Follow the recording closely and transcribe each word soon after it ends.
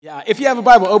Yeah, if you have a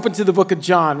Bible, open to the book of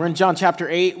John. We're in John chapter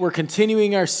 8. We're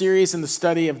continuing our series in the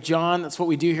study of John. That's what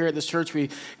we do here at this church.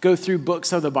 We go through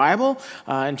books of the Bible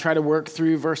and try to work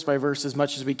through verse by verse as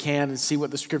much as we can and see what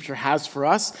the Scripture has for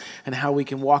us and how we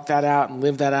can walk that out and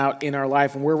live that out in our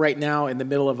life. And we're right now in the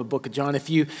middle of a book of John. If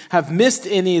you have missed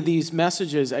any of these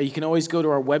messages, you can always go to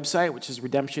our website, which is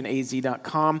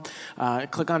redemptionaz.com.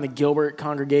 Click on the Gilbert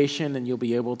congregation, and you'll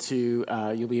be able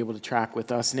to track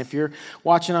with us. And if you're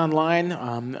watching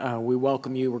online, we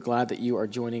welcome you. We're glad that you are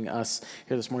joining us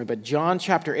here this morning. But John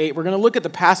chapter 8, we're going to look at the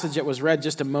passage that was read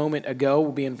just a moment ago.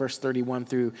 We'll be in verse 31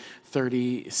 through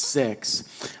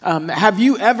 36. Have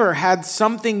you ever had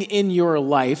something in your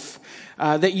life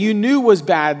that you knew was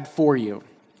bad for you?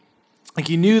 Like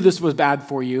you knew this was bad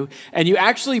for you, and you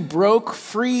actually broke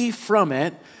free from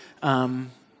it,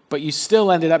 but you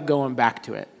still ended up going back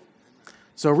to it.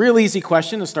 So a real easy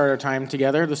question to start our time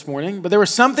together this morning. But there was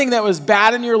something that was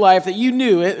bad in your life that you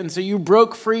knew it, and so you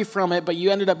broke free from it, but you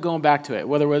ended up going back to it.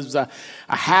 Whether it was a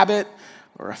habit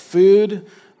or a food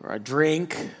or a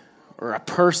drink or a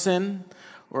person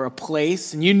or a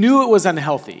place, and you knew it was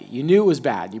unhealthy. You knew it was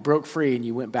bad. You broke free and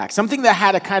you went back. Something that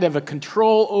had a kind of a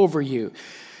control over you,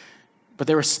 but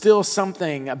there was still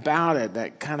something about it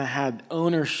that kind of had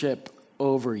ownership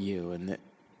over you and that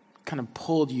kind of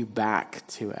pulled you back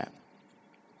to it.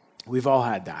 We've all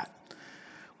had that.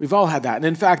 We've all had that. And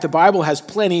in fact, the Bible has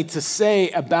plenty to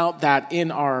say about that in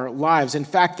our lives. In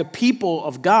fact, the people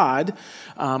of God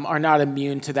are not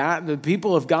immune to that. The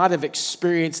people of God have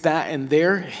experienced that in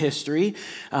their history.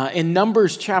 In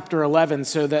Numbers chapter 11,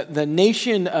 so that the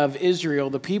nation of Israel,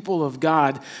 the people of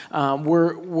God,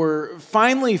 were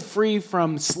finally free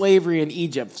from slavery in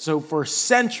Egypt. So for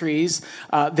centuries,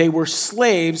 they were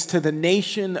slaves to the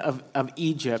nation of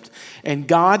Egypt. And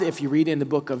God, if you read in the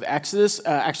book of Exodus,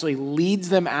 actually leads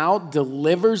them out,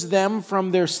 delivers them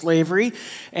from their slavery.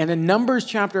 And in Numbers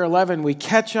chapter 11, we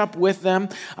catch up with them,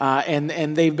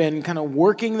 and they've been kind of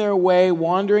working their way,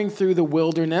 wandering through the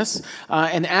wilderness.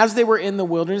 And as they were in the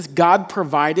wilderness, God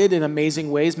provided in amazing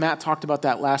ways. Matt talked about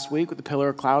that last week with the pillar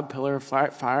of cloud, pillar of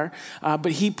fire.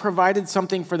 But he provided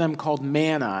something for them called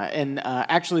manna. And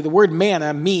actually, the word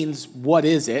manna means, what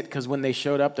is it? Because when they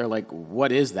showed up, they're like,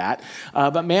 what is that?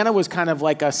 But manna was kind of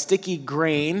like a sticky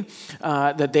grain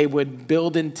that they would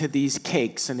build into these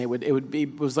cakes, and it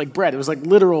was like bread. It was like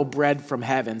literal bread from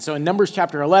heaven. So in Numbers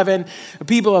chapter 11, the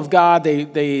people of God, they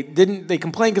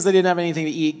complained because they didn't have anything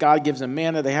to eat. God gives them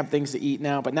manna. They have things to eat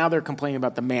now, but now they're complaining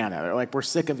about the manna. They're like, we're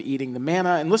sick of eating the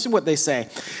manna. And listen what they say.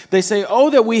 They say,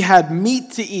 oh, that we had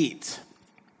meat to eat.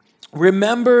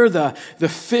 Remember the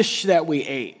fish that we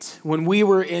ate when we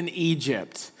were in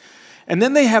Egypt. And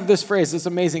then they have this phrase. It's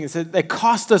amazing. It said, it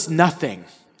cost us nothing.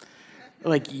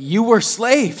 Like, you were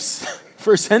slaves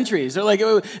for centuries. They're like,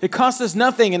 it cost us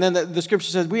nothing. And then the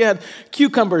scripture says we had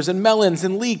cucumbers and melons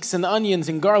and leeks and onions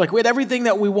and garlic. We had everything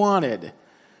that we wanted.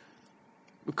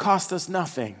 It cost us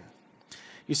nothing.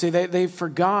 You see, they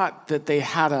forgot that they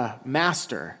had a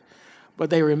master,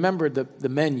 but they remembered the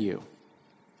menu.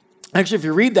 Actually, if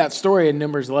you read that story in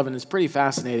Numbers 11, it's pretty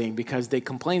fascinating because they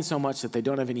complain so much that they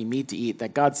don't have any meat to eat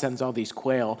that God sends all these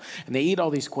quail, and they eat all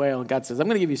these quail, and God says, I'm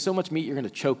going to give you so much meat, you're going to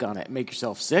choke on it and make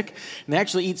yourself sick. And they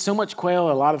actually eat so much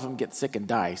quail, a lot of them get sick and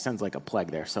die. Sounds like a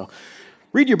plague there. So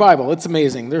read your Bible. It's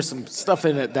amazing. There's some stuff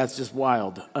in it that's just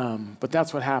wild, but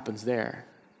that's what happens there.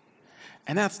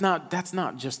 And that's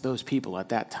not just those people at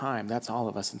that time. That's all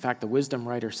of us. In fact, the wisdom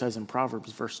writer says in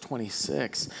Proverbs verse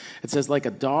 26, it says, like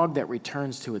a dog that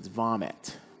returns to its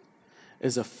vomit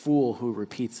is a fool who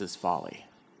repeats his folly.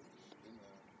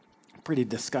 Pretty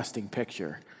disgusting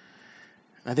picture.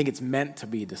 I think it's meant to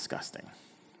be disgusting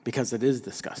because it is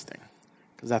disgusting,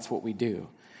 because that's what we do.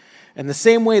 And the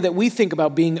same way that we think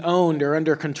about being owned or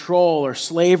under control or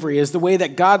slavery is the way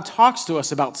that God talks to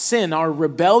us about sin, our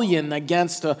rebellion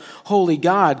against a holy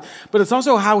God. But it's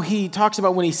also how he talks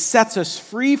about when he sets us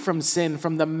free from sin,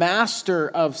 from the master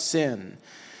of sin.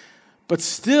 But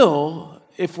still,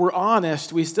 if we're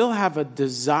honest, we still have a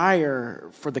desire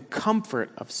for the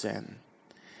comfort of sin,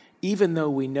 even though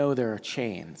we know there are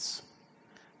chains.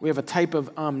 We have a type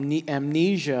of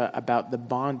amnesia about the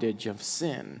bondage of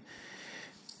sin.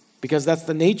 Because that's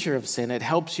the nature of sin. It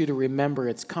helps you to remember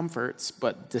its comforts,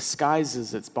 but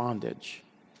disguises its bondage.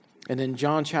 And in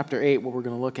John chapter 8, what we're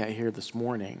going to look at here this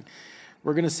morning,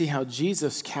 we're going to see how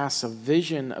Jesus casts a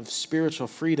vision of spiritual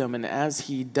freedom. And as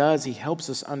he does, he helps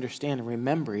us understand and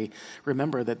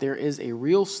remember that there is a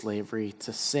real slavery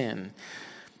to sin.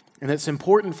 And it's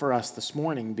important for us this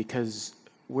morning because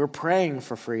we're praying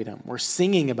for freedom. We're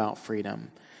singing about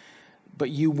freedom. But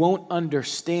you won't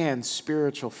understand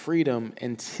spiritual freedom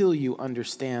until you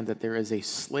understand that there is a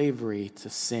slavery to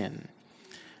sin.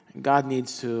 And God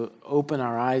needs to open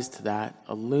our eyes to that,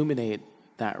 illuminate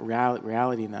that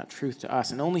reality and that truth to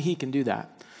us, and only He can do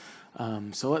that.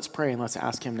 So let's pray and let's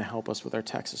ask Him to help us with our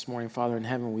text this morning. Father in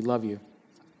heaven, we love You.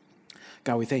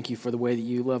 God, we thank You for the way that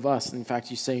You love us. In fact,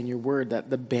 You say in Your word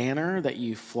that the banner that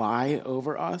You fly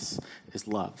over us is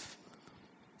love.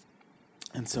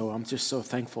 And so I'm just so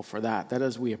thankful for that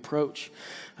as we approach,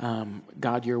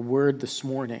 God, Your word this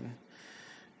morning.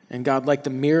 And God, like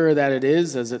the mirror that it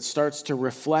is, as it starts to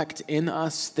reflect in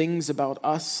us things about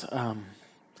us,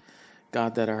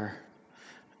 God, that are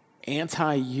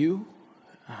anti-You,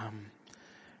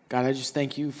 God, I just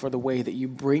thank You for the way that You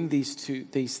bring these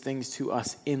things to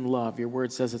us in love. Your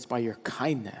word says it's by Your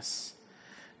kindness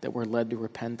that we're led to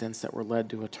repentance, that we're led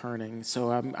to a turning.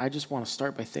 So I just want to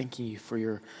start by thanking You for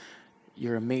Your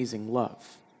amazing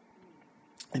love.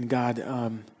 And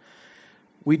God,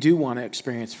 we do want to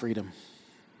experience freedom.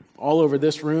 All over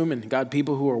this room, and God,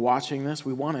 people who are watching this,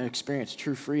 we want to experience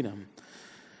true freedom.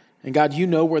 And God, You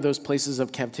know where those places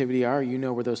of captivity are. You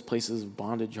know where those places of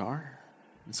bondage are.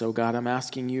 And so, God, I'm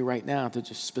asking You right now to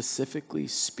just specifically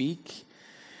speak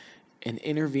and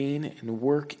intervene and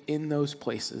work in those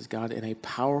places, God, in a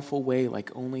powerful way like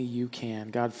only You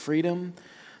can. God, freedom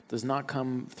does not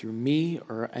come through me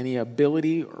or any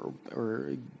ability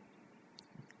or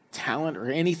talent or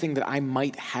anything that I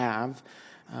might have.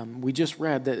 We just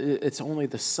read that it's only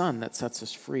the Son that sets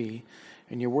us free.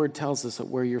 And Your word tells us that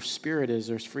where Your Spirit is,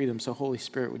 there's freedom. So Holy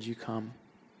Spirit, would You come?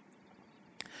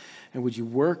 And would You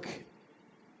work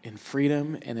in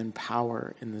freedom and in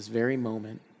power in this very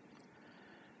moment?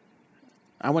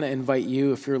 I want to invite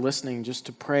you, if you're listening, just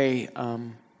to pray.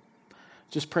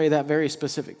 Just pray that very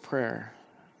specific prayer,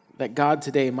 that God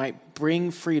today might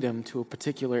bring freedom to a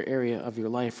particular area of your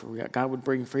life, or God would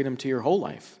bring freedom to your whole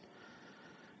life.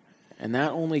 And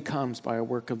that only comes by a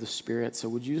work of the Spirit. So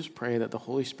would you just pray that the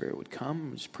Holy Spirit would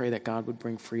come? Just pray that God would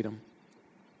bring freedom.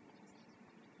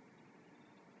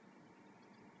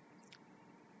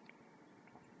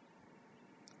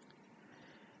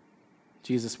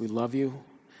 Jesus, we love You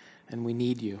and we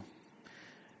need You.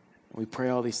 We pray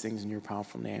all these things in Your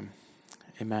powerful name.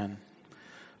 Amen.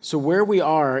 So where we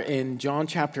are in John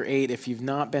chapter 8, if you've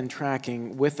not been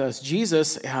tracking with us,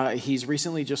 Jesus, he's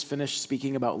recently just finished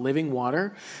speaking about living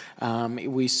water.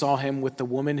 We saw Him with the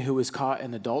woman who was caught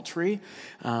in adultery.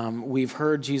 We've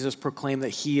heard Jesus proclaim that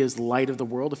He is light of the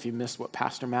world. If you missed what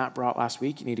Pastor Matt brought last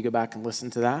week, you need to go back and listen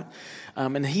to that.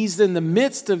 And He's in the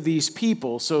midst of these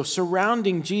people. So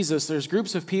surrounding Jesus, there's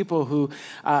groups of people who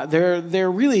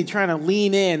they're really trying to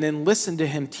lean in and listen to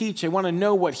Him teach. They want to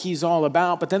know what He's all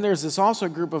about. But then there's this also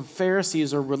group of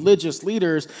Pharisees or religious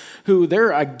leaders who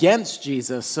they're against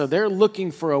Jesus. So they're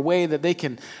looking for a way that they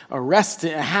can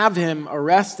have Him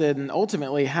arrested and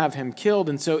ultimately have Him killed.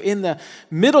 And so in the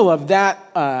middle of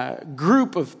that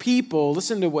group of people,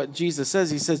 listen to what Jesus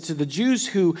says. He says, to the Jews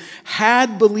who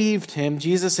had believed Him,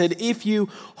 Jesus said, if you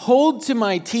hold to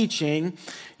my teaching,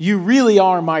 you really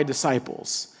are my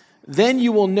disciples. Then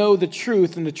you will know the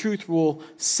truth, and the truth will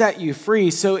set you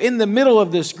free. So in the middle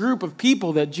of this group of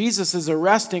people that Jesus is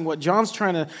arresting, what John's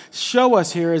trying to show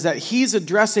us here is that He's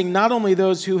addressing not only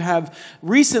those who have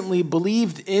recently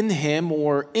believed in Him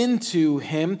or into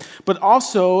Him, but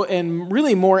also, and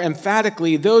really more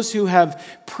emphatically, those who have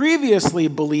previously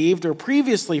believed or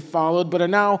previously followed, but are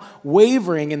now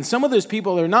wavering. And some of those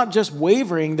people are not just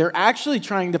wavering, they're actually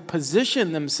trying to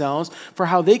position themselves for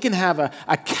how they can have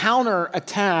a counter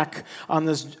attack on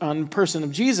the person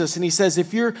of Jesus. And He says,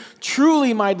 if you're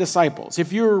truly my disciples,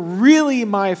 if you're really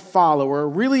my follower,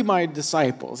 really my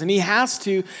disciples, and He has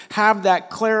to have that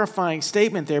clarifying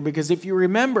statement there, because if you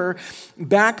remember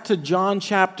back to John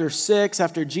chapter 6,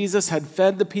 after Jesus had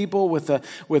fed the people with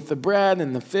the bread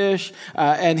and the fish,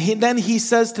 and then He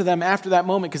says to them after that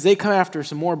moment, because they come after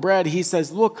some more bread, He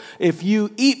says, look, if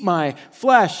you eat my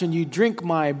flesh and you drink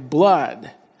my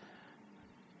blood.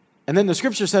 And then the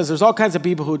scripture says there's all kinds of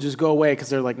people who just go away because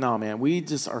they're like, no, man, we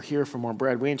just are here for more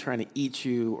bread. We ain't trying to eat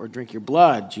you or drink your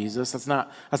blood, Jesus. That's not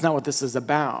what this is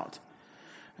about.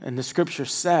 And the scripture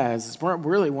says, it's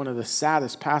really one of the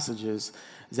saddest passages,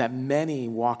 is that many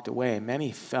walked away,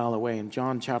 many fell away. In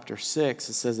John chapter 6,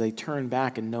 it says they turned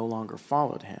back and no longer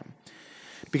followed Him.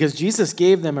 Because Jesus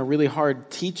gave them a really hard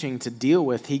teaching to deal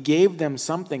with. He gave them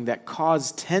something that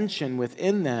caused tension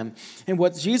within them. And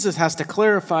what Jesus has to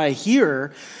clarify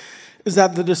here is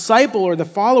that the disciple or the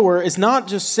follower is not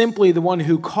just simply the one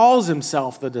who calls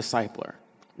himself the disciple,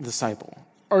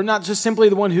 or not just simply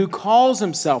the one who calls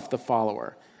himself the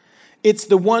follower. It's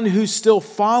the one who's still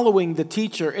following the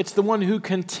teacher. It's the one who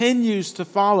continues to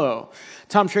follow.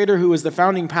 Tom Schrader, who was the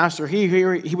founding pastor,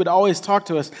 he would always talk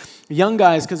to us young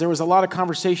guys, because there was a lot of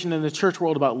conversation in the church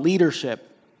world about leadership.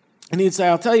 And he'd say,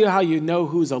 I'll tell you how you know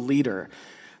who's a leader.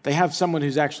 They have someone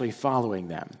who's actually following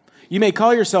them. You may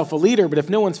call yourself a leader, but if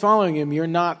no one's following him, you're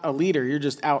not a leader. You're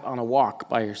just out on a walk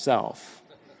by yourself.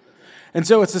 And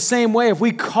so it's the same way. If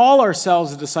we call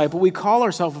ourselves a disciple, we call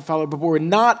ourselves a follower, but we're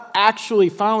not actually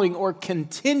following or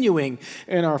continuing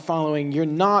in our following, you're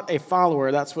not a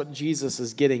follower. That's what Jesus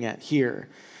is getting at here.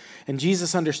 And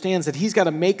Jesus understands that he's got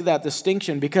to make that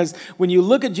distinction, because when you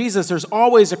look at Jesus, there's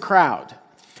always a crowd.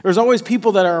 There's always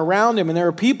people that are around him, and there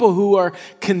are people who are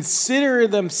consider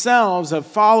themselves a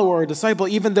follower or disciple,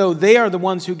 even though they are the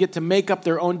ones who get to make up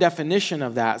their own definition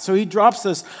of that. So he drops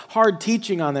this hard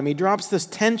teaching on them. He drops this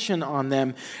tension on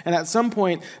them. And at some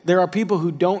point, there are people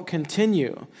who don't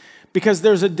continue, because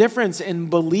there's a difference in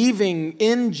believing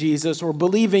in Jesus or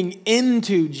believing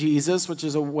into Jesus, which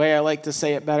is a way I like to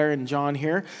say it better in John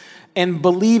here, and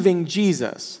believing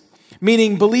Jesus.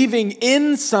 Meaning believing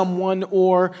in someone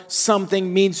or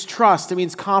something means trust. It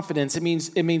means confidence. It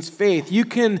means faith. You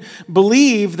can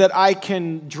believe that I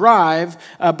can drive,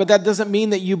 but that doesn't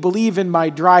mean that you believe in my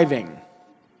driving.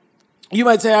 You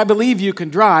might say, I believe you can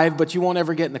drive, but you won't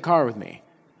ever get in the car with me.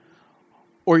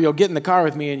 Or you'll get in the car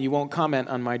with me and you won't comment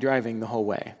on my driving the whole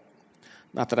way.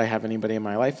 Not that I have anybody in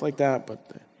my life like that, but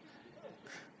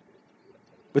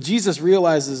Jesus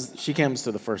realizes, she comes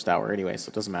to the first hour anyway, so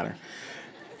it doesn't matter.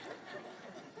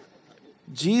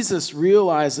 Jesus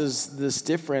realizes this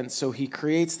difference, so he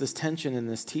creates this tension in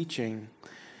this teaching,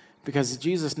 because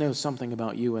Jesus knows something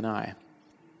about you and I,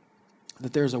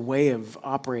 that there's a way of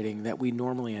operating that we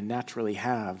normally and naturally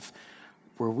have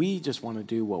where we just want to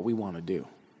do what we want to do.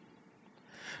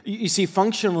 You see,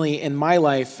 functionally in my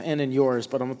life and in yours,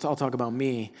 but I'll talk about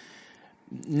me,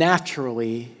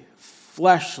 naturally,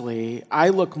 fleshly, I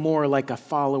look more like a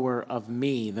follower of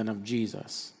me than of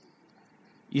Jesus.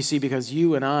 You see, because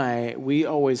you and I, we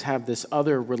always have this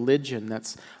other religion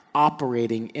that's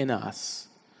operating in us.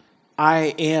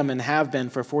 I am and have been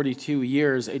for 42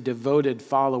 years a devoted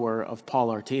follower of Paul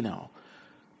Artino.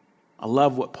 I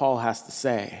love what Paul has to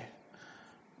say.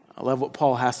 I love what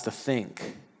Paul has to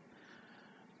think.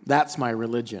 That's my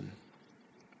religion.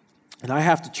 And I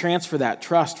have to transfer that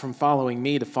trust from following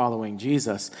me to following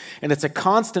Jesus. And it's a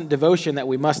constant devotion that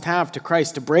we must have to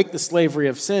Christ. To break the slavery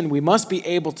of sin, we must be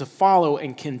able to follow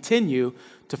and continue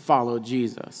to follow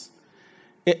Jesus.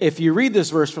 If you read this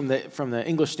verse from the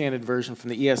English Standard Version, from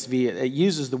the ESV, it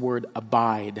uses the word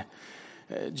abide.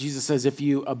 Jesus says, if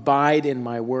you abide in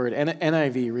my word. And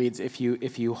NIV reads, if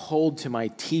you hold to my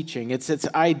teaching. It's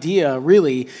idea,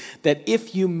 really, that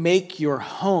if you make your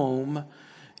home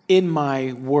in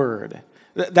my word.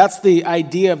 That's the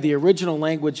idea of the original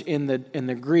language in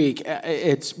the Greek.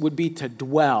 It would be to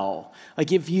dwell.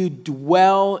 Like if you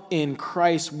dwell in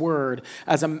Christ's word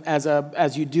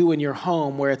as you do in your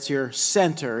home, where it's your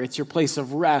center, it's your place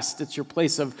of rest, it's your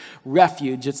place of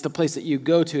refuge, it's the place that you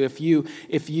go to.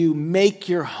 If you make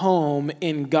your home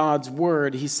in God's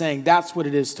word, he's saying that's what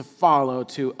it is to follow,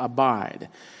 to abide.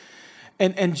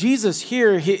 And Jesus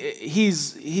here,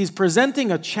 he's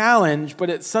presenting a challenge, but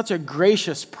it's such a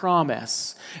gracious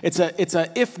promise. It's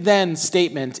a if-then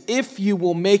statement. If you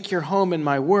will make your home in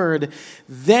my word,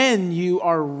 then you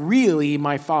are really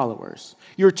my followers.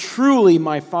 You're truly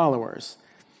my followers.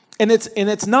 And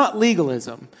it's not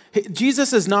legalism.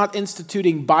 Jesus is not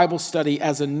instituting Bible study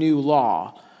as a new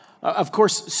law. Of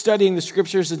course, studying the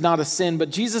scriptures is not a sin, but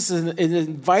Jesus is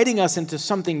inviting us into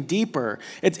something deeper.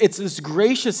 It's this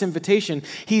gracious invitation.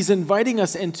 He's inviting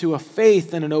us into a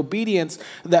faith and an obedience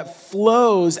that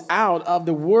flows out of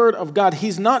the Word of God.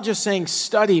 He's not just saying,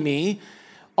 study me,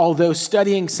 although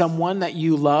studying someone that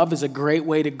you love is a great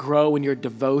way to grow in your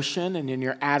devotion and in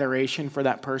your adoration for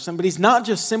that person. But he's not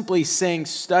just simply saying,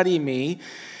 study me.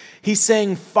 He's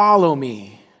saying, follow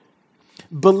me.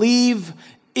 Believe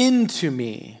into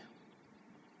me.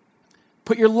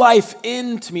 Put your life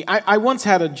into me. I once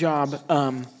had a job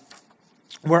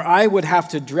where I would have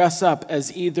to dress up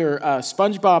as either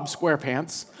SpongeBob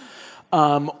SquarePants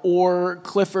or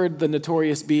Clifford the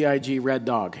Notorious B.I.G. Red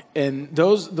Dog. And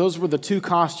those were the two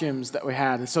costumes that we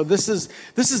had. And so this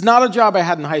is not a job I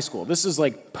had in high school. This is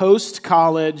like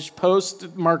post-college,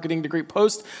 post-marketing degree,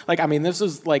 this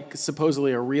is like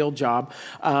supposedly a real job.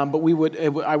 But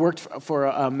I worked for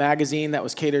a magazine that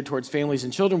was catered towards families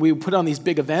and children. We would put on these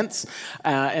big events,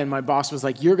 and my boss was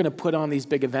like, you're going to put on these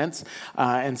big events.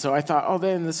 And so I thought,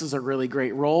 then this is a really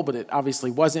great role, but it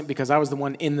obviously wasn't, because I was the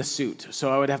one in the suit.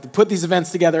 So I would have to put these these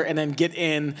events together and then get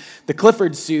in the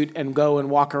Clifford suit and go and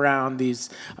walk around these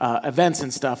events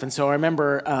and stuff. And so I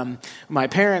remember my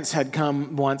parents had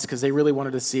come once because they really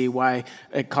wanted to see why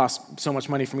it cost so much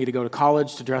money for me to go to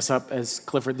college to dress up as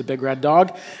Clifford the Big Red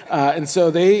Dog. And so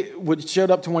they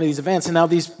showed up to one of these events. And now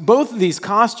both of these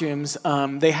costumes,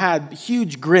 they had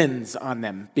huge grins on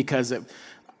them because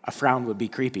a frown would be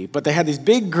creepy. But they had these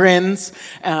big grins,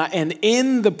 and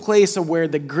in the place of where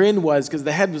the grin was, because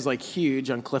the head was like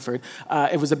huge on Clifford,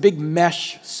 it was a big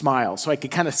mesh smile, so I could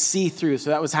kind of see through.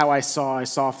 So that was how I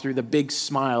saw through the big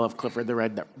smile of Clifford the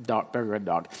Red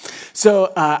Dog.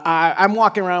 So I'm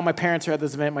walking around. My parents are at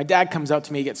this event. My dad comes out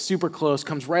to me, gets super close,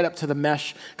 comes right up to the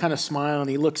mesh kind of smile, and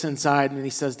he looks inside, and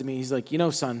he says to me, he's like,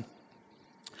 son,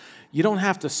 you don't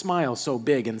have to smile so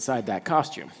big inside that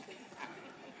costume.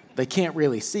 They can't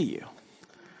really see you.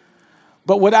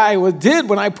 But what I did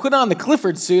when I put on the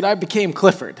Clifford suit, I became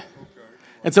Clifford. Okay.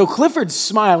 And so Clifford's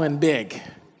smiling big.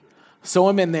 So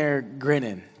I'm in there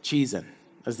grinning, cheesing,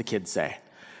 as the kids say.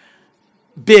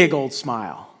 Big old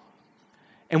smile.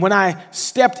 And when I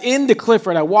stepped into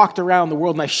Clifford, I walked around the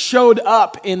world and I showed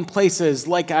up in places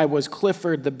like I was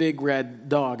Clifford, the Big Red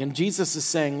Dog. And Jesus is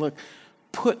saying, look,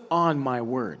 put on my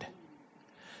word.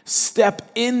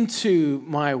 Step into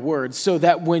my word so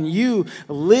that when you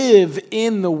live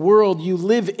in the world, you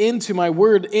live into my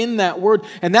word in that word,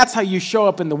 and that's how you show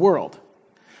up in the world.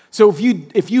 So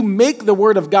if you make the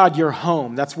word of God your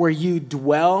home, that's where you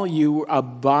dwell, you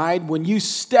abide. When you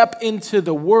step into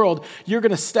the world, you're going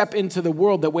to step into the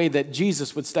world the way that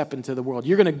Jesus would step into the world.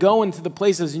 You're going to go into the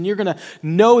places and you're going to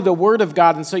know the word of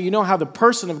God, and so you know how the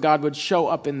person of God would show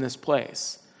up in this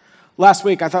place. Last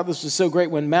week, I thought this was so great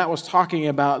when Matt was talking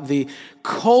about the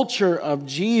culture of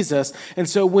Jesus. And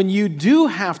so when you do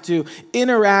have to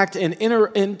interact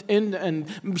and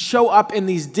show up in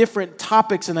these different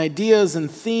topics and ideas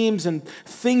and themes and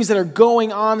things that are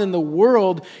going on in the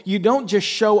world, you don't just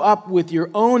show up with your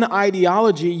own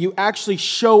ideology. You actually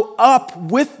show up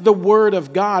with the Word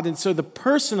of God. And so the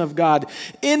person of God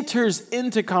enters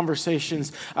into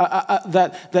conversations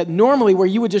that normally where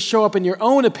you would just show up in your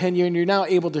own opinion, you're now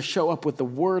able to show up with the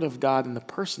Word of God, and the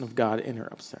person of God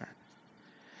interrupts there.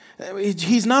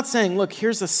 He's not saying, look,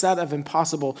 here's a set of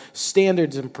impossible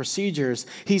standards and procedures.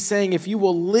 He's saying, if you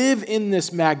will live in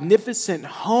this magnificent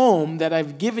home that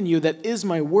I've given you, that is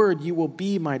my word, you will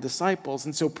be my disciples.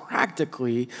 And so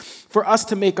practically, for us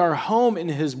to make our home in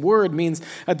his word means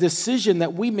a decision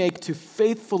that we make to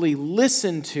faithfully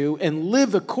listen to and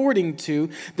live according to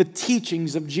the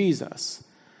teachings of Jesus.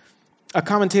 A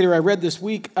commentator I read this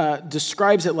week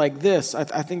describes it like this.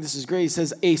 I think this is great. He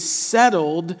says, a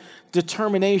settled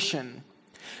determination.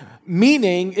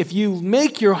 Meaning, if you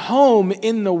make your home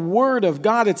in the Word of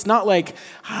God, it's not like,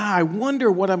 I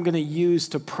wonder what I'm going to use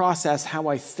to process how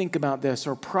I think about this,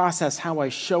 or process how I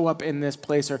show up in this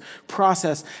place, or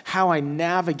process how I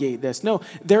navigate this. No,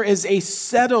 there is a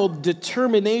settled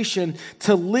determination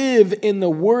to live in the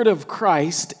Word of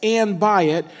Christ and by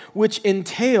it, which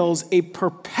entails a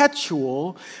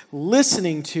perpetual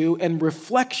listening to and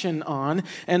reflection on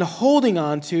and holding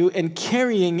on to and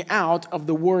carrying out of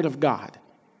the Word of God.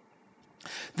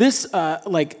 This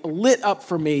lit up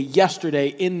for me yesterday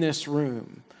in this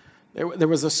room. There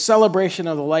was a celebration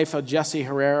of the life of Jesse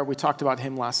Herrera. We talked about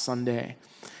him last Sunday.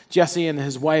 Jesse and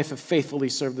his wife have faithfully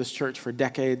served this church for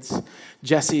decades.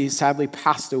 Jesse sadly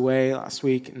passed away last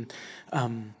week.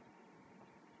 And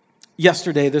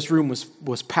yesterday, this room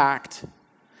was packed.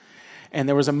 And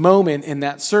there was a moment in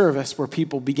that service where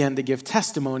people began to give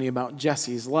testimony about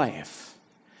Jesse's life.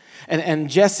 And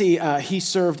Jesse, he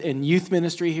served in youth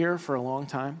ministry here for a long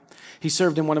time. He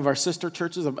served in one of our sister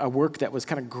churches, a work that was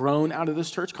kind of grown out of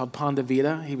this church called Ponda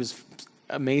Vida. He was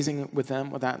amazing with them,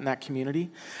 with that in that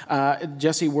community.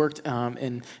 Jesse worked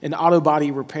in auto body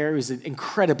repair. He's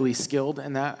incredibly skilled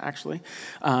in that, actually.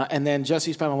 And then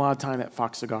Jesse spent a lot of time at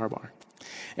Fox Cigar Bar.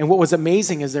 And what was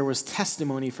amazing is there was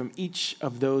testimony from each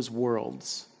of those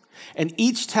worlds. And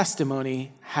each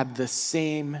testimony had the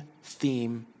same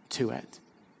theme to it.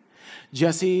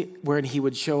 Jesse, when he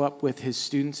would show up with his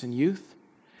students and youth,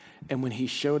 and when he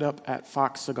showed up at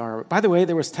Fox Cigar. By the way,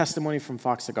 there was testimony from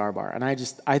Fox Cigar Bar, and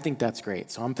I think that's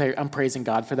great. So I'm praising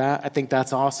God for that. I think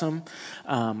that's awesome.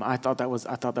 I thought that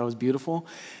was beautiful.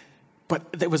 But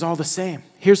it was all the same.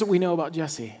 Here's what we know about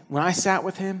Jesse. When I sat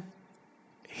with him,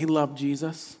 he loved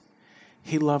Jesus.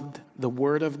 He loved the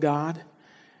Word of God.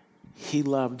 He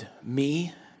loved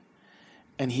me.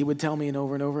 And he would tell me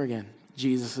over and over again,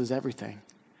 Jesus is everything.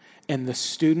 And the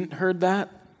student heard that,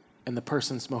 and the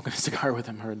person smoking a cigar with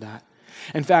him heard that.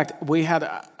 In fact, we had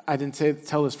I didn't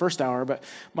tell this first hour, but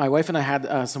my wife and I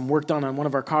had some work done on one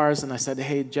of our cars, and I said,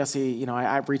 hey, Jesse,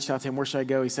 I reached out to him, where should I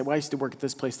go? He said, well, I used to work at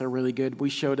this place. They're really good. We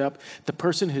showed up. The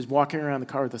person who's walking around the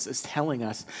car with us is telling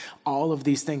us all of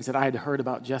these things that I had heard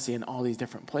about Jesse in all these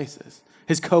different places.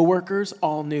 His coworkers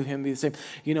all knew him to be the same.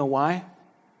 You know why?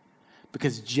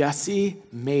 Because Jesse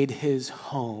made his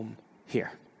home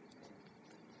here.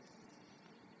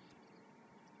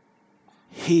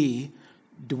 He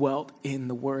dwelt in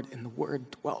the Word, and the Word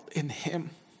dwelt in him.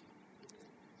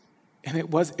 And it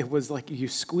was like you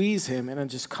squeeze him, and it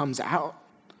just comes out.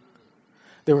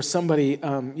 There was somebody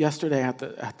yesterday at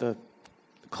the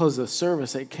close of the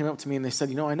service. They came up to me and they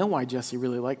said, I know why Jesse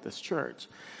really liked this church.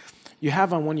 You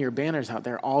have on one of your banners out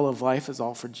there, all of life is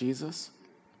all for Jesus.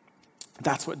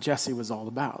 That's what Jesse was all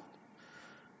about.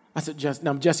 That's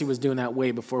what Jesse was doing that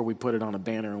way before we put it on a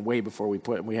banner, and way before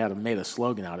we had made a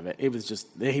slogan out of it.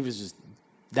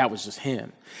 That was just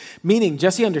him. Meaning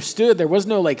Jesse understood there was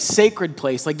no sacred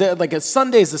place. Like a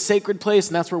Sunday is a sacred place,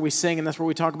 and that's where we sing, and that's where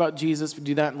we talk about Jesus. We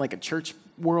do that in a church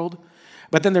world.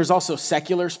 But then there's also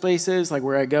secular spaces, like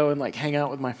where I go and hang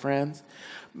out with my friends.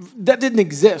 That didn't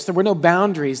exist. There were no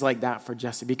boundaries like that for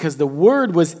Jesse because the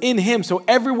Word was in him. So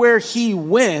everywhere he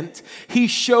went, he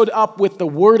showed up with the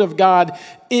Word of God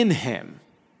in him.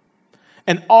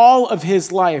 And all of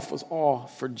his life was all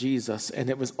for Jesus, and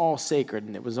it was all sacred,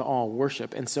 and it was all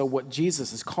worship. And so what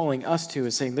Jesus is calling us to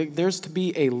is saying there's to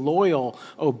be a loyal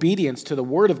obedience to the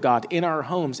Word of God in our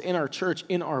homes, in our church,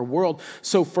 in our world.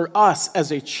 So for us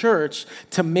as a church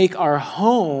to make our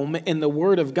home in the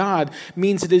Word of God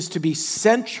means it is to be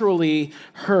centrally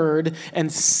heard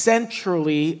and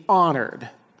centrally honored.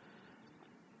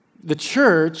 The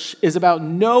church is about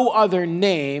no other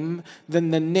name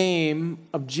than the name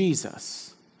of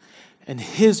Jesus. And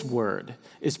his word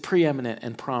is preeminent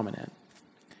and prominent.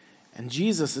 And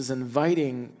Jesus is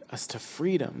inviting us to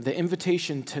freedom, the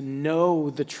invitation to know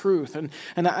the truth.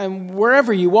 And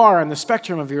wherever you are on the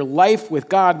spectrum of your life with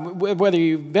God, whether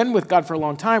you've been with God for a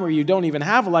long time or you don't even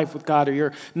have a life with God, or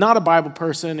you're not a Bible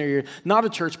person or you're not a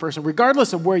church person,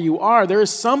 regardless of where you are, there is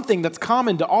something that's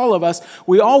common to all of us.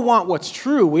 We all want what's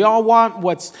true. We all want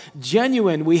what's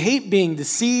genuine. We hate being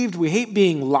deceived. We hate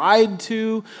being lied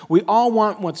to. We all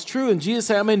want what's true. And Jesus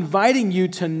said, I'm inviting you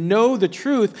to know the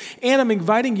truth, and I'm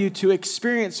inviting you to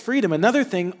experience freedom. Another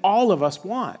thing all of us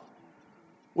want.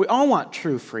 We all want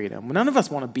true freedom. None of us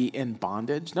want to be in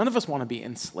bondage. None of us want to be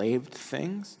enslaved to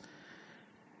things.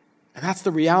 And that's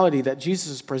the reality that Jesus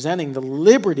is presenting, the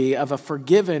liberty of a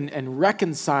forgiven and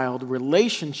reconciled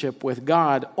relationship with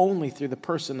God only through the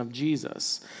person of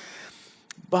Jesus.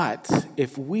 But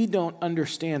if we don't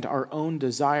understand our own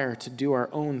desire to do our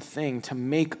own thing, to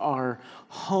make our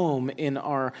home in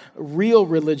our real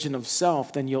religion of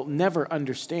self, then you'll never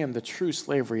understand the true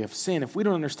slavery of sin. If we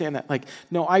don't understand that,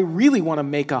 no, I really want to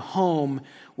make a home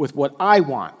with what I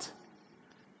want.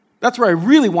 That's where I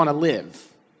really want to live.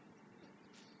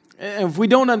 And if we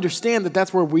don't understand that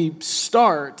that's where we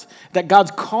start, that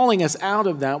God's calling us out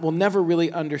of that, we'll never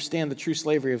really understand the true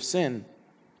slavery of sin.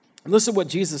 And listen to what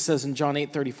Jesus says in John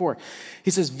 8:34. He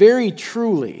says, very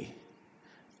truly,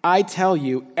 I tell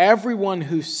you, everyone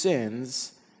who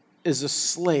sins is a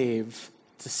slave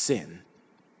to sin.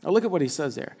 Now look at what he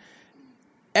says there.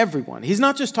 Everyone. He's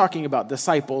not just talking about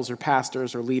disciples or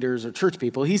pastors or leaders or church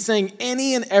people. He's saying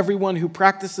any and everyone who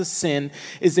practices sin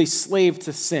is a slave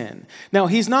to sin. Now,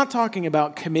 he's not talking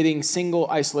about committing single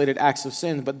isolated acts of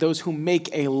sin, but those who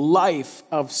make a life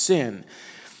of sin.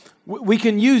 We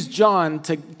can use John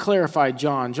to clarify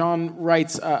John. John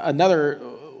writes another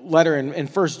letter in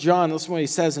 1 John. Listen to what he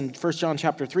says in 1 John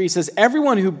chapter 3. He says,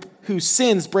 everyone who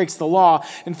sins breaks the law.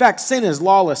 In fact, sin is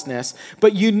lawlessness.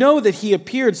 But you know that he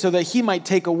appeared so that he might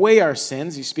take away our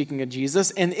sins. He's speaking of Jesus.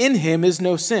 And in him is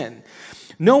no sin.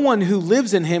 No one who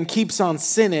lives in him keeps on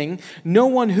sinning. No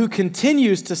one who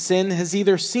continues to sin has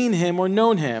either seen him or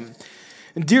known him.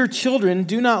 Dear children,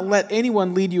 do not let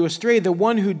anyone lead you astray. The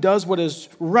one who does what is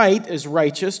right is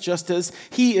righteous, just as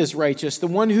he is righteous. The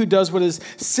one who does what is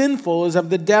sinful is of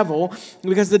the devil,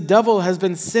 because the devil has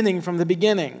been sinning from the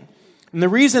beginning. And the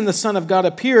reason the Son of God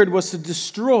appeared was to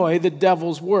destroy the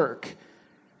devil's work.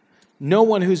 No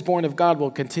one who's born of God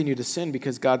will continue to sin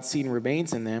because God's seed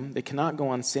remains in them. They cannot go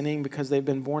on sinning because they've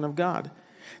been born of God.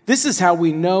 This is how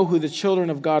we know who the children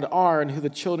of God are and who the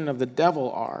children of the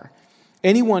devil are.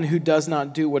 Anyone who does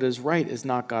not do what is right is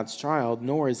not God's child,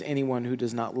 nor is anyone who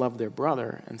does not love their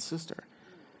brother and sister.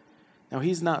 Now,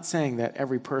 he's not saying that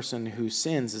every person who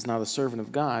sins is not a servant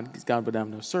of God, because God would have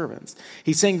no servants.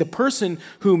 He's saying the person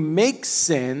who makes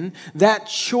sin, that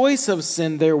choice of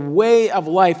sin, their way of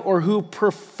life, or who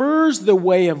prefers the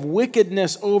way of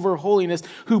wickedness over holiness,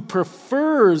 who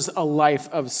prefers a life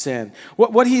of sin.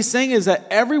 What he's saying is that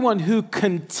everyone who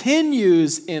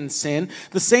continues in sin,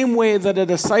 the same way that a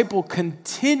disciple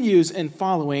continues in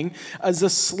following, as a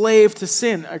slave to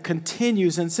sin, or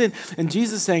continues in sin. And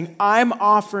Jesus is saying, I'm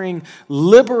offering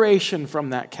liberation from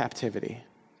that captivity.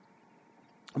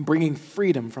 I'm bringing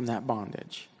freedom from that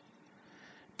bondage.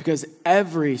 Because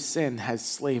every sin has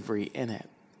slavery in it,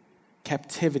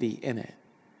 captivity in it.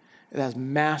 It has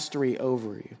mastery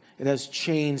over you. It has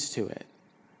chains to it.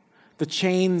 The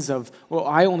chains of, well,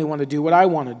 I only want to do what I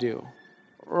want to do.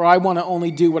 Or I want to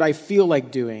only do what I feel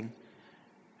like doing.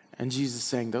 And Jesus is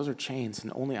saying, those are chains,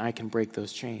 and only I can break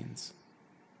those chains.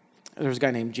 There's a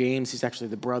guy named James. He's actually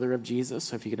the brother of Jesus.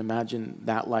 So if you can imagine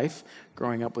that life,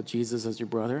 growing up with Jesus as your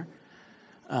brother.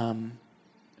 And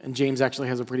James actually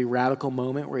has a pretty radical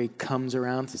moment where he comes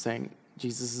around to saying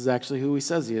Jesus is actually who he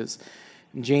says he is.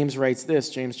 And James writes this,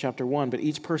 James chapter 1, but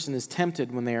each person is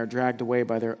tempted when they are dragged away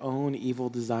by their own evil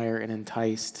desire and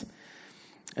enticed.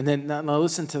 And then now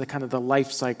listen to the kind of the life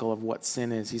cycle of what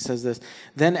sin is. He says this,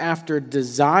 then after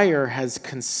desire has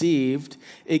conceived,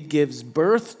 it gives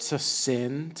birth to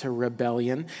sin, to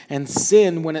rebellion, and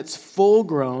sin, when it's full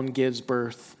grown, gives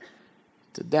birth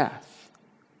to death.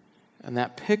 And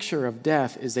that picture of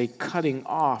death is a cutting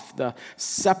off, the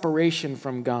separation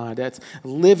from God. It's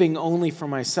living only for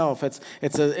myself. It's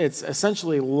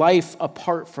essentially life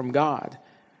apart from God.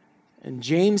 And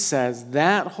James says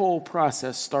that whole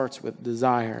process starts with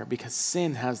desire, because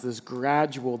sin has this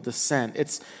gradual descent.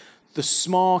 It's the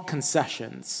small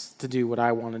concessions to do what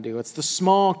I want to do. It's the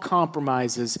small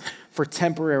compromises for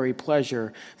temporary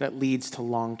pleasure that leads to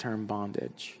long-term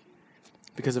bondage.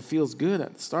 Because it feels good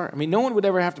at the start. I mean, no one would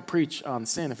ever have to preach on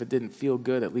sin if it didn't feel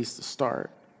good at least to start.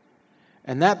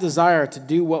 And that desire to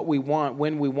do what we want,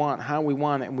 when we want, how we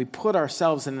want it, and we put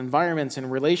ourselves in environments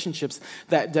and relationships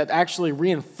that actually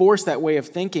reinforce that way of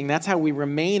thinking. That's how we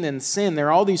remain in sin. There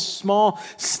are all these small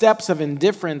steps of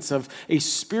indifference, of a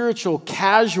spiritual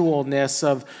casualness,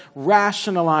 of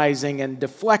rationalizing and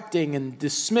deflecting and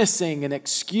dismissing and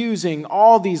excusing,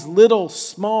 all these little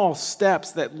small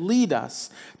steps that lead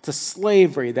us to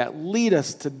slavery, that lead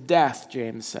us to death,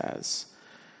 James says.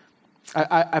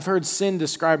 I've heard sin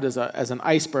described as an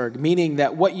iceberg, meaning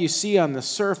that what you see on the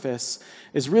surface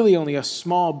is really only a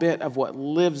small bit of what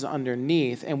lives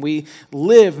underneath. And we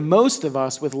live, most of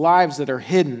us, with lives that are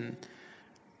hidden,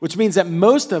 which means that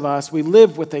most of us, we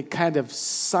live with a kind of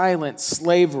silent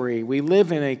slavery. We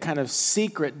live in a kind of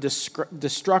secret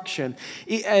destruction.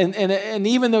 And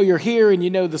even though you're here and you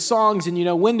know the songs and you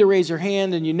know when to raise your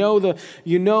hand and you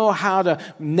know how to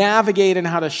navigate and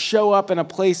how to show up in a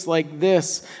place like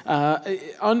this,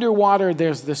 underwater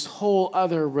there's this whole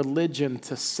other religion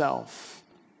to self.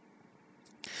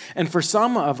 And for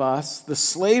some of us, the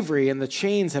slavery and the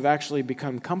chains have actually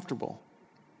become comfortable.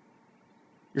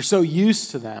 You're so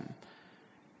used to them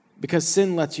because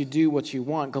sin lets you do what you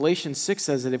want. Galatians 6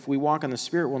 says that if we walk in the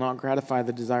Spirit, we'll not gratify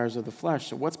the desires of the flesh.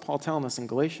 So what's Paul telling us in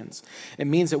Galatians? It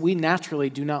means that we naturally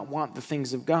do not want the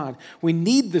things of God. We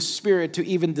need the Spirit to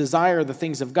even desire the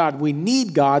things of God. We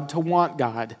need God to want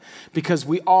God because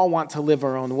we all want to live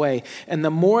our own way. And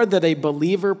the more that a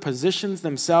believer positions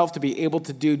themselves to be able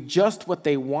to do just what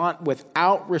they want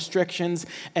without restrictions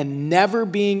and never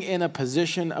being in a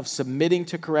position of submitting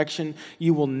to correction,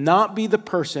 you will not be the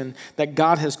person that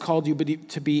God has called you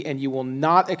to be, and you will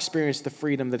not experience the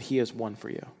freedom that he has won for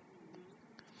you.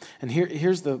 And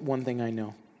here's the one thing I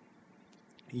know.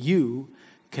 You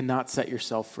cannot set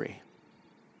yourself free.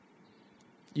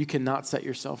 You cannot set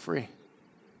yourself free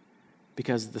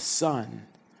because the Son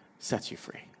sets you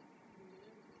free.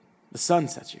 The Son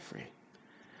sets you free.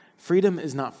 Freedom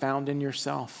is not found in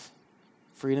yourself.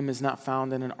 Freedom is not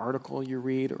found in an article you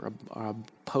read or a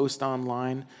post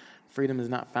online. Freedom is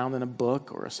not found in a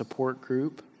book or a support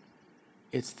group.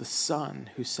 It's the Son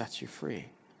who sets you free.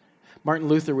 Martin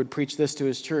Luther would preach this to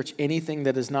his church: anything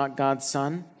that is not God's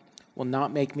Son will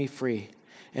not make me free.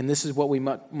 And this is what we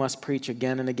must preach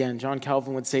again and again. John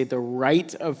Calvin would say the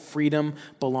right of freedom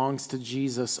belongs to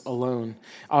Jesus alone.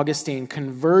 Augustine,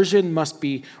 conversion must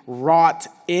be wrought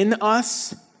in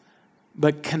us,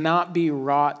 but cannot be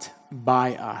wrought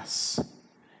by us.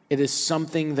 It is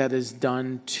something that is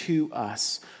done to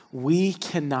us. We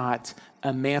cannot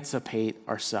emancipate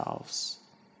ourselves.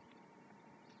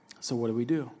 So what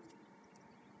do?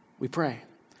 We pray.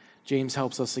 James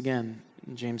helps us again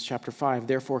in James chapter 5.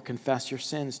 Therefore, confess your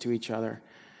sins to each other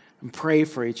and pray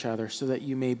for each other so that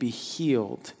you may be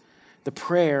healed. The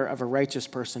prayer of a righteous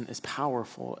person is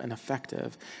powerful and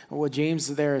effective. And what James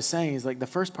there is saying is like the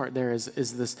first part there is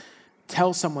this,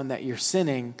 tell someone that you're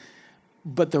sinning,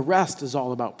 but the rest is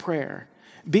all about prayer.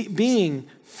 Being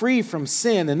free from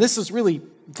sin, and this is really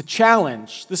the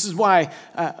challenge. This is why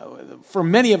for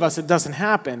many of us it doesn't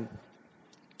happen,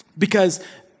 because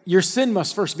your sin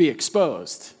must first be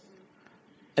exposed.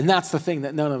 And that's the thing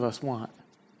that none of us want.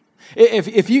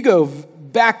 If you go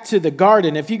back to the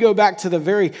garden, if you go back to the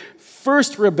very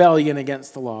first rebellion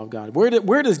against the law of God,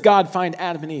 where does God find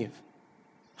Adam and Eve?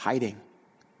 Hiding.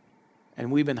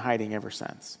 And we've been hiding ever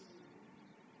since.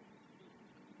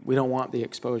 We don't want the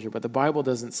exposure, but the Bible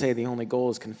doesn't say the only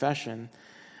goal is confession.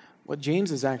 What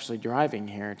James is actually driving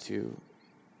here to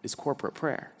is corporate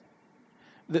prayer.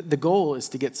 The goal is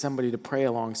to get somebody to pray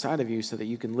alongside of you so that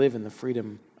you can live in the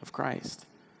freedom of Christ.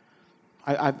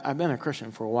 I've been a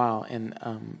Christian for a while,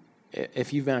 and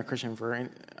if you've been a Christian for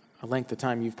a length of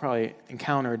time, you've probably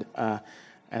encountered an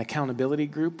accountability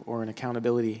group or an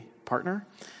accountability partner.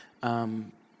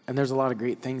 And there's a lot of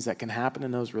great things that can happen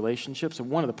in those relationships. And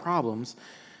one of the problems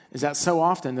is that so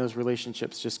often those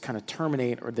relationships just kind of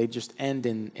terminate, or they just end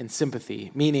in sympathy,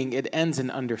 meaning it ends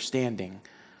in understanding.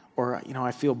 Or,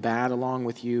 I feel bad along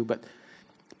with you, but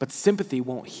sympathy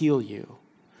won't heal you.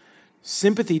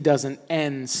 Sympathy doesn't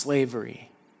end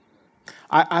slavery.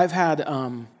 I've had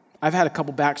a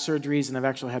couple back surgeries, and I've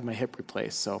actually had my hip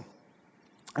replaced, so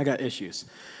I got issues.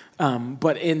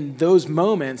 But in those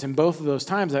moments, in both of those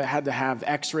times, I had to have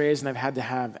x-rays and I've had to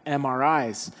have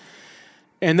MRIs.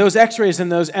 And those x-rays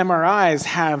and those MRIs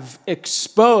have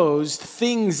exposed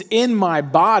things in my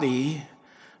body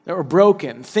that were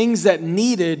broken, things that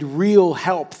needed real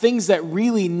help, things that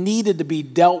really needed to be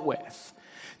dealt with.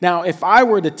 Now, if I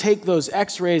were to take those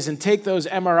x-rays and take those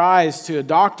MRIs to a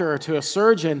doctor or to a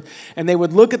surgeon, and they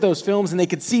would look at those films and they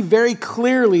could see very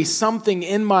clearly something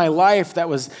in my life that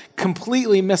was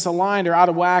completely misaligned or out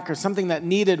of whack or something that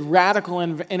needed radical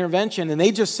intervention, and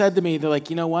they just said to me, they're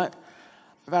like, you know what?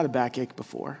 I've had a backache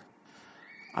before.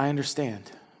 I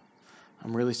understand.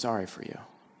 I'm really sorry for you.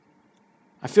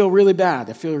 I feel really bad.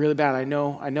 I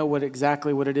know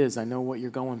exactly what it is. I know what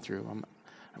you're going through.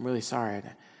 I'm really sorry.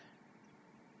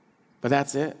 But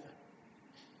that's it.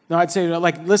 No, I'd say,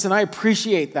 listen, I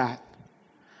appreciate that.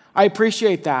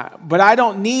 But I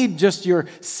don't need just your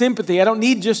sympathy. I don't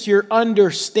need just your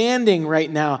understanding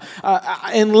right now.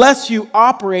 Unless you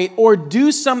operate or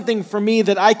do something for me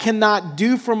that I cannot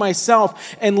do for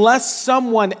myself, unless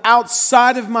someone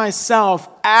outside of myself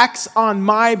acts on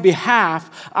my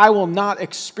behalf, I will not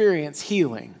experience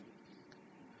healing.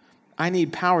 I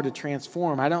need power to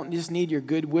transform. I don't just need your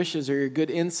good wishes or your good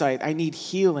insight. I need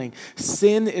healing.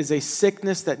 Sin is a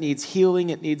sickness that needs healing.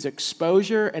 It needs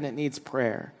exposure, and it needs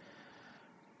prayer.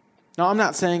 Now, I'm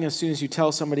not saying as soon as you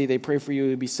tell somebody they pray for you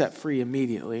to be set free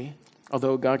immediately,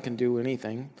 although God can do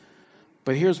anything.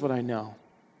 But here's what I know.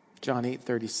 John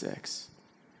 8:36.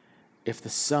 If the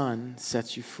Son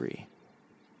sets you free,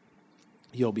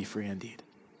 you'll be free indeed.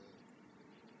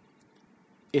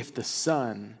 If the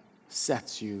Son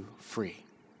sets you free,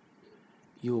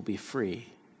 you will be free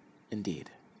indeed.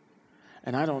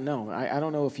 And I don't know. I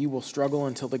don't know if you will struggle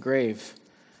until the grave,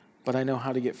 but I know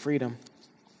how to get freedom.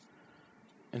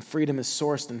 And freedom is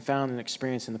sourced and found and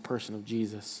experienced in the person of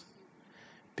Jesus.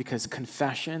 Because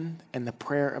confession and the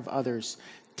prayer of others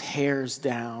tears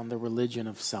down the religion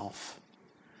of self.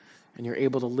 And you're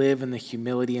able to live in the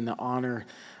humility and the honor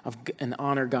and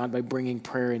honor God by bringing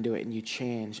prayer into it, and you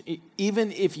change.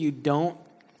 Even if you don't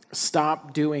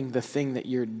stop doing the thing that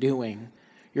you're doing,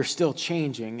 you're still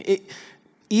changing.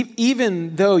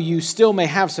 Even though you still may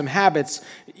have some habits,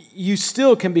 you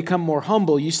still can become more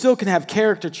humble. You still can have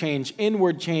character change,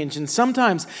 inward change. And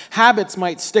sometimes habits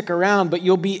might stick around, but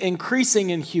you'll be increasing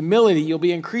in humility. You'll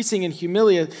be increasing in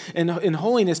humility and in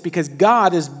holiness, because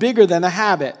God is bigger than a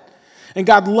habit. And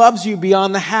God loves you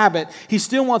beyond the habit. He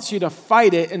still wants you to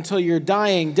fight it until your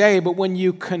dying day. But when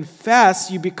you confess,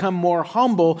 you become more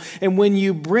humble. And when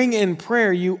you bring in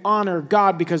prayer, you honor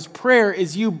God, because prayer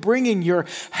is you bringing your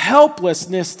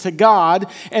helplessness to God.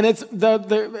 And it's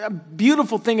the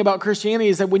beautiful thing about Christianity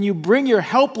is that when you bring your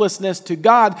helplessness to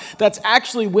God, that's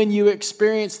actually when you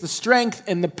experience the strength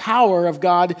and the power of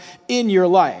God in your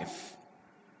life.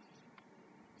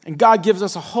 And God gives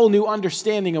us a whole new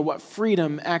understanding of what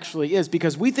freedom actually is,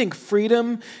 because we think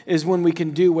freedom is when we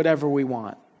can do whatever we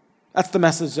want. That's the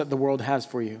message that the world has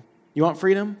for you. You want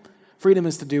freedom? Freedom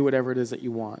is to do whatever it is that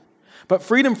you want. But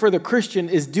freedom for the Christian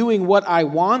is doing what I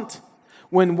want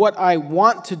when what I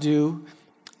want to do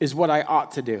is what I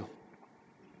ought to do.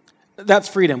 That's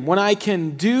freedom. When I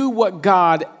can do what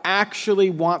God actually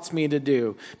wants me to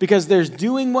do. Because there's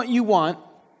doing what you want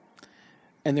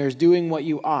and there's doing what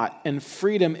you ought. And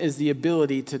freedom is the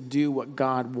ability to do what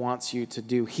God wants you to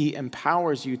do. He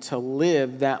empowers you to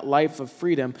live that life of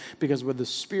freedom because where the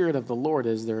Spirit of the Lord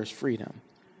is, there is freedom.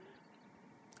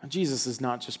 Jesus is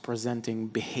not just presenting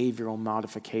behavioral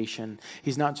modification.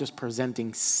 He's not just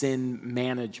presenting sin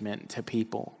management to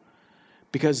people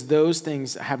because those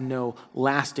things have no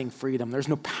lasting freedom. There's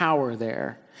no power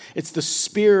there. It's the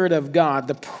Spirit of God,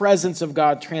 the presence of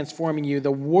God transforming you,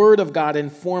 the Word of God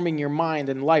informing your mind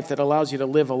and life that allows you to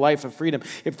live a life of freedom.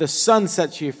 If the Son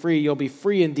sets you free, you'll be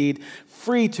free indeed,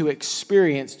 free to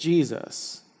experience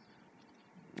Jesus.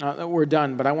 We're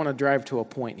done, but I want to drive to a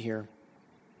point here.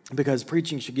 Because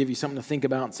preaching should give you something to think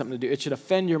about and something to do. It should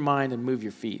offend your mind and move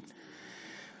your feet.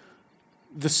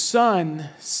 The Son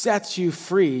sets you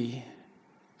free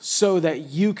so that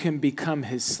you can become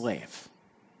his slave.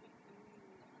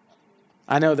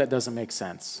 I know that doesn't make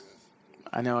sense.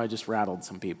 I know I just rattled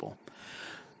some people.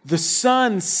 The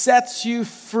Son sets you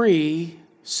free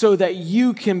so that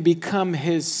you can become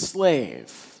his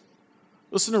slave.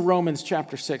 Listen to Romans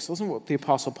chapter 6. Listen to what the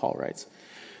Apostle Paul writes.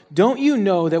 Don't you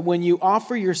know that when you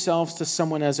offer yourselves to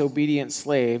someone as obedient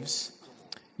slaves,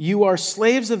 you are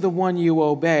slaves of the one you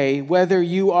obey, whether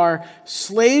you are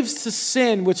slaves to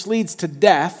sin, which leads to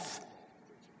death,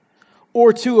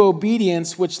 or to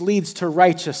obedience, which leads to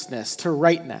righteousness, to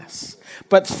rightness.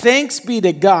 But thanks be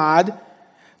to God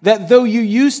that though you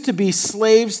used to be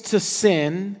slaves to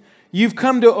sin, you've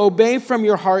come to obey from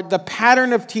your heart the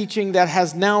pattern of teaching that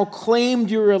has now claimed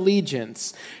your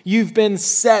allegiance. You've been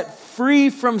set free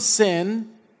from sin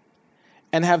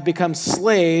and have become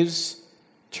slaves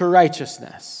to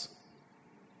righteousness.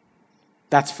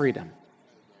 That's freedom.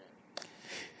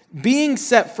 Being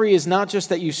set free is not just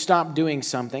that you stop doing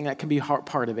something. That can be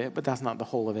part of it, but that's not the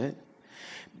whole of it.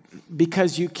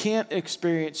 Because you can't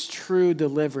experience true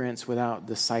deliverance without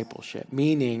discipleship,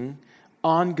 meaning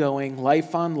ongoing,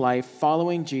 life on life,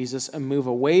 following Jesus, a move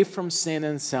away from sin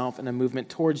and self and a movement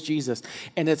towards Jesus.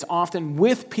 And it's often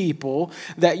with people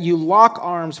that you lock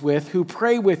arms with, who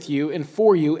pray with you and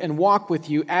for you and walk with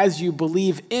you as you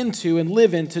believe into and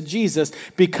live into Jesus,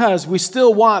 because we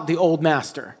still want the old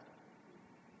master.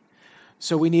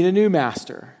 So we need a new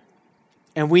master.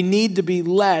 And we need to be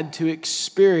led to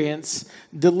experience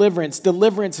deliverance.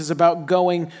 Deliverance is about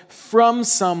going from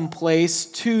some place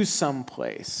to some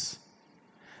place.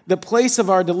 The place of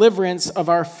our deliverance, of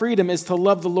our freedom, is to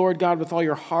love the Lord God with all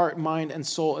your heart, mind, and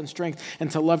soul and strength, and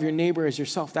to love your neighbor as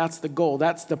yourself. That's the goal.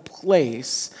 That's the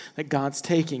place that God's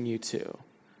taking you to.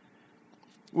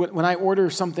 When I order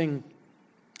something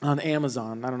on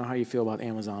Amazon, I don't know how you feel about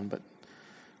Amazon, but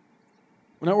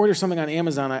when I order something on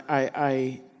Amazon,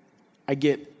 I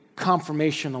get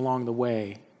confirmation along the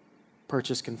way,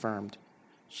 purchase confirmed,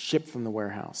 shipped from the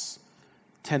warehouse,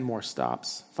 10 more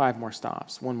stops, 5 more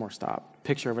stops, 1 more stop,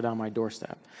 picture of it on my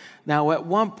doorstep. Now, at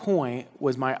one point,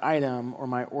 was my item or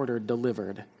my order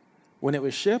delivered? When it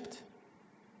was shipped?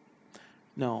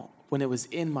 No, when it was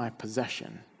in my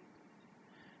possession.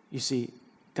 You see,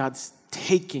 God's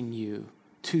taking you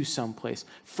to someplace,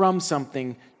 from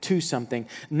something to something,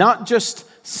 not just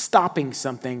stopping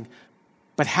something,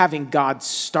 but having God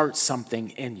start something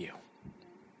in you.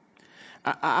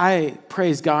 I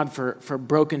praise God for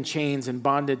broken chains and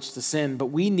bondage to sin, but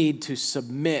we need to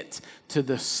submit to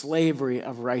the slavery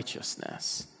of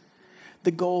righteousness.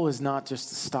 The goal is not just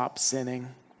to stop sinning,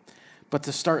 but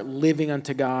to start living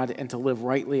unto God and to live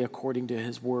rightly according to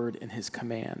his word and his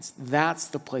commands. That's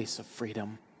the place of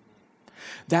freedom.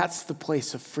 That's the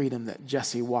place of freedom that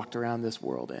Jesse walked around this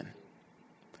world in.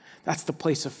 That's the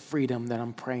place of freedom that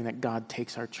I'm praying that God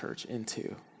takes our church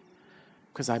into,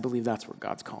 because I believe that's where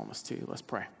God's calling us to. Let's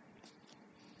pray.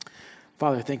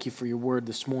 Father, thank you for your word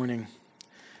this morning.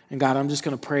 And God, I'm just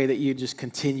going to pray that you just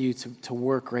continue to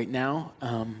work right now.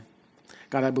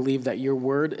 God, I believe that your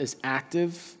word is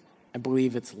active. I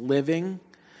believe it's living.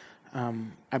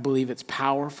 I believe it's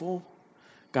powerful.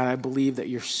 God, I believe that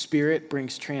your spirit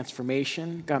brings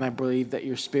transformation. God, I believe that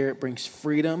your spirit brings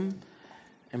freedom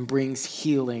and brings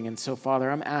healing. And so, Father,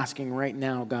 I'm asking right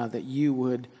now, God, that you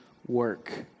would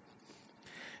work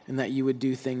and that you would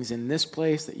do things in this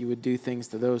place, that you would do things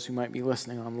to those who might be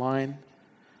listening online.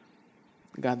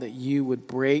 God, that you would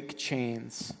break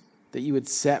chains, that you would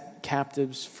set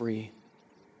captives free.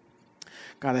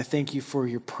 God, I thank you for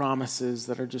your promises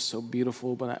that are just so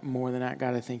beautiful, but more than that,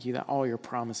 God, I thank you that all your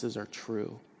promises are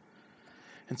true.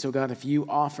 And so, God, if you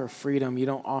offer freedom, you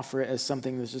don't offer it as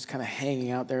something that's just kind of hanging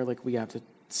out there like we have to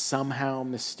somehow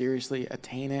mysteriously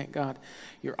attain it, God.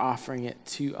 You're offering it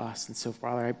to us. And so,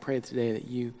 Father, I pray today that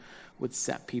you would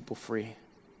set people free.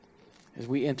 As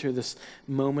we enter this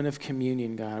moment of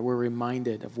communion, God, we're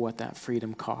reminded of what that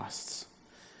freedom costs.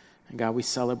 And God, we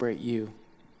celebrate you.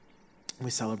 We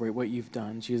celebrate what you've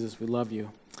done. Jesus, we love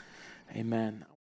you. Amen.